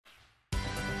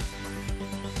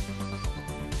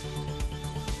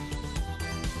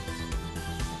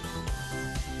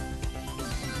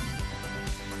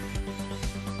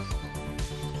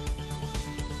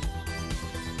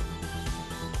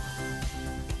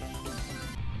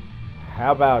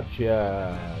How about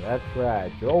ya? That's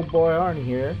right. Your old boy Arnie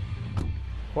here,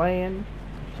 playing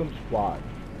some squad.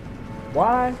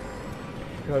 Why?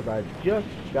 Because I just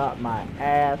got my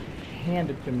ass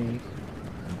handed to me in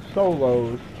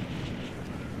solos,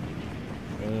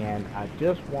 and I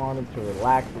just wanted to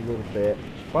relax a little bit.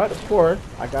 But of course,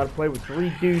 I gotta play with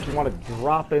three dudes who want to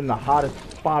drop in the hottest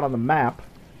spot on the map.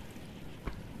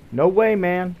 No way,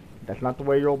 man. That's not the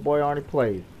way your old boy Arnie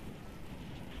plays.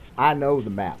 I know the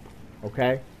map,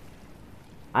 okay?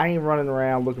 I ain't running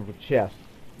around looking for chests.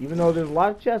 Even though there's a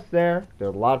lot of chests there's a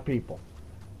lot of people.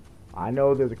 I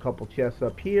know there's a couple chests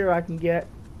up here I can get.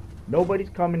 Nobody's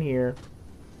coming here.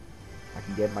 I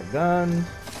can get my guns,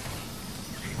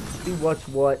 see what's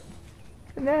what,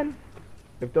 and then,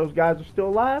 if those guys are still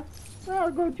alive, well,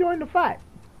 I'll go join the fight.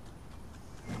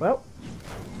 Well,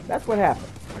 that's what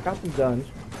happened. I got some guns.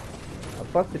 I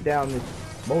busted down this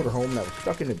motorhome that was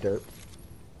stuck in the dirt.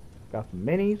 Got some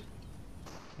minis,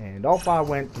 and off I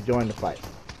went to join the fight.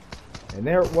 And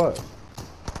there it was,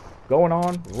 going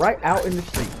on right out in the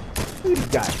street. Look at these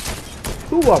guys.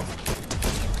 Two of them.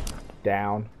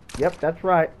 Down. Yep, that's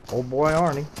right. Old boy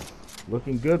Arnie.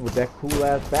 Looking good with that cool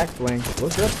ass back bling.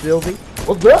 What's up, Sylvie?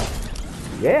 What's up?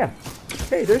 Yeah.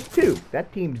 Hey, there's two.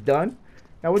 That team's done.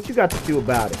 Now what you got to do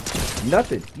about it?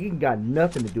 Nothing. You ain't got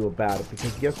nothing to do about it,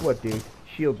 because guess what, dude?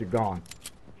 Shields are gone.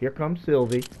 Here comes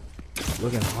Sylvie.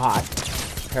 Looking hot.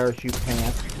 Parachute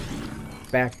pants.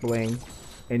 Back bling.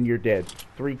 And you're dead.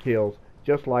 3 kills.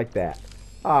 Just like that.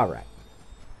 Alright.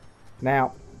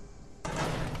 Now,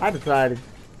 I decided,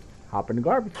 hop in the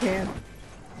garbage can,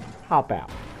 hop out.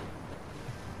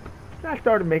 And I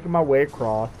started making my way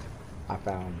across. I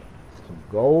found some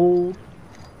gold.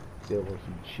 There were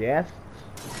some chests.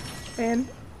 And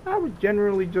I was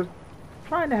generally just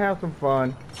trying to have some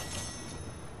fun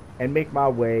and make my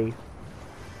way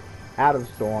out of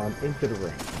the storm into the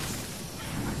rain.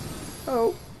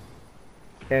 Oh,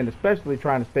 and especially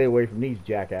trying to stay away from these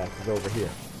jackasses over here.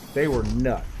 They were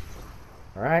nuts.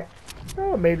 Alright,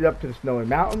 so I made it up to the snowy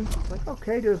mountains. Like,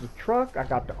 okay, there's a truck. I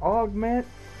got the augment.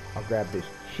 I'll grab this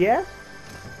chest.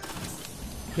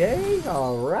 Okay,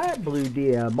 alright, blue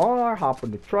DMR. Hop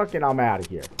in the truck and I'm out of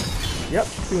here. Yep,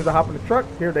 as soon as I hop in the truck,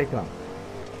 here they come.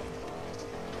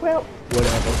 Well,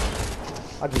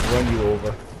 whatever. I'll just run you over.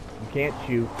 You can't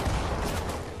shoot.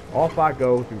 Off I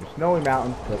go through the snowy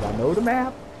mountains because I know the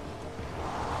map.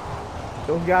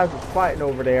 Those guys was fighting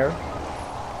over there,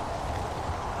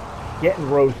 getting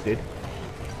roasted.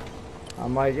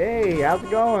 I'm like, hey, how's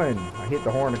it going? I hit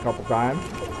the horn a couple times,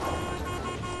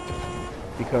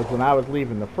 because when I was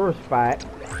leaving the first fight,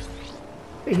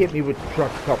 they hit me with the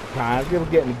truck a couple times. They were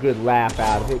getting a good laugh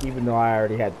out of it, even though I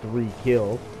already had 3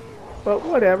 kills. But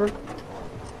whatever.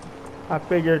 I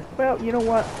figured, well, you know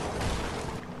what?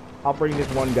 I'll bring this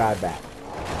one guy back.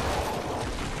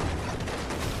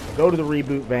 Go to the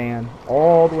reboot van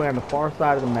all the way on the far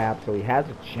side of the map so he has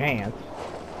a chance.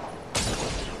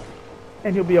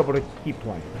 And he'll be able to keep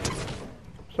playing.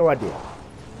 So I did.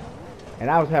 And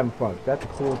I was having fun. That's a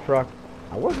cool truck.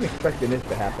 I wasn't expecting this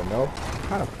to happen though.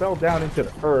 Kind of fell down into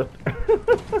the earth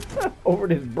over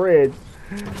this bridge.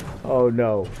 Oh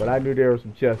no. But I knew there was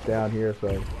some chests down here,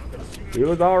 so it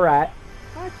was alright.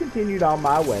 I continued on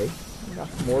my way. Got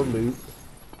some more loot.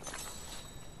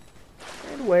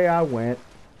 And away I went.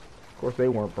 Of course, they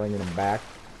weren't bringing them back.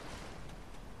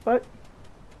 But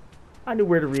I knew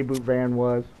where the reboot van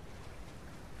was.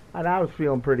 And I was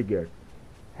feeling pretty good.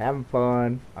 Having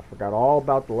fun. I forgot all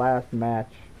about the last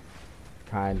match.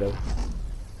 Kind of.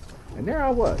 And there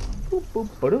I was. Boop, boop,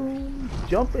 ba-doom.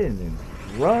 Jumping and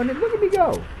running. Look at me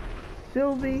go.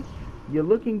 Sylvie, you're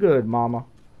looking good, mama.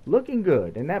 Looking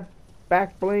good. And that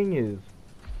back bling is...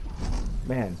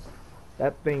 Man,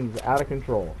 that thing's out of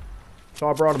control. So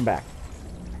I brought him back.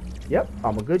 Yep,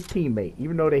 I'm a good teammate,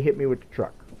 even though they hit me with the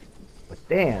truck. But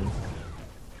then,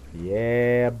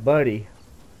 yeah, buddy,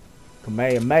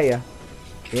 Kamehameha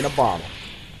in a bottle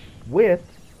with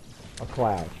a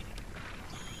cloud.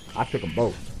 I took them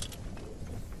both.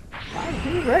 I was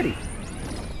getting ready.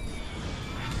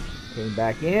 Came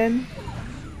back in,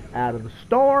 out of the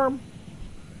storm.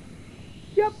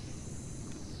 Yep,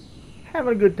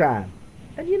 having a good time.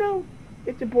 And you know,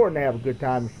 it's important to have a good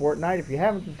time in Fortnite. If you're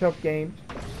having some tough games,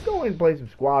 go in and play some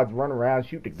squads, run around,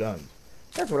 shoot the guns.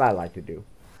 That's what I like to do.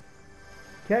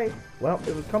 Okay, well,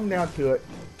 it was coming down to it.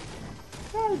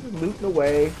 I was just looting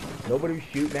away. Nobody was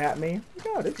shooting at me.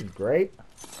 Oh, this is great.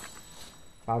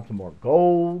 Found some more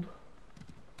gold.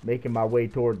 Making my way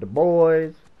toward the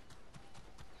boys.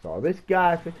 Saw this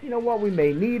guy. Said, you know what, we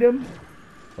may need him.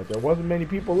 But there wasn't many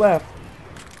people left.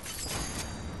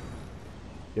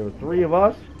 There were 3 of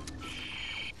us.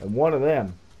 And 1 of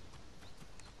them.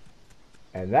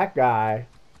 And that guy,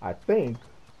 I think,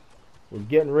 was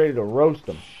getting ready to roast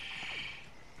him.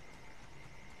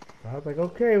 So I was like,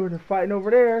 okay, we're just fighting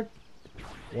over there.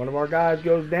 One of our guys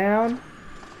goes down.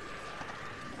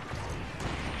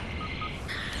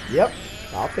 Yep,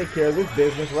 I'll take care of this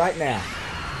business right now.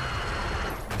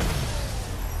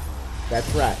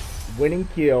 That's right. Winning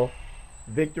kill,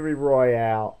 victory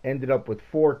royale, ended up with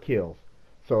 4 kills.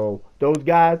 So those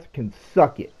guys can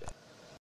suck it.